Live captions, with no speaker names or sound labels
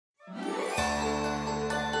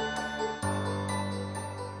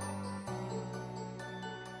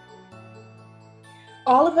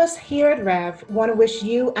All of us here at REV want to wish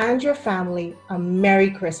you and your family a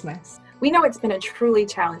Merry Christmas. We know it's been a truly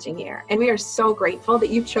challenging year, and we are so grateful that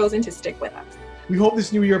you've chosen to stick with us. We hope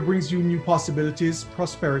this new year brings you new possibilities,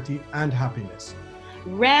 prosperity, and happiness.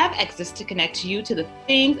 REV exists to connect you to the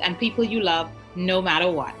things and people you love, no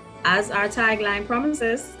matter what. As our tagline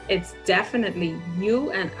promises, it's definitely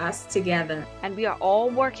you and us together. And we are all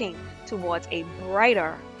working towards a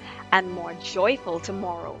brighter and more joyful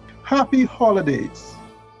tomorrow. Happy holidays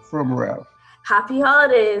from REV. Happy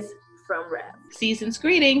holidays from REV. Season's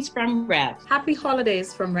greetings from REV. Happy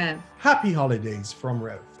holidays from REV. Happy holidays from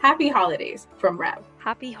REV. Happy holidays from REV.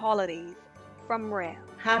 Happy holidays from REV.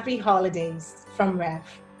 Happy holidays from REV.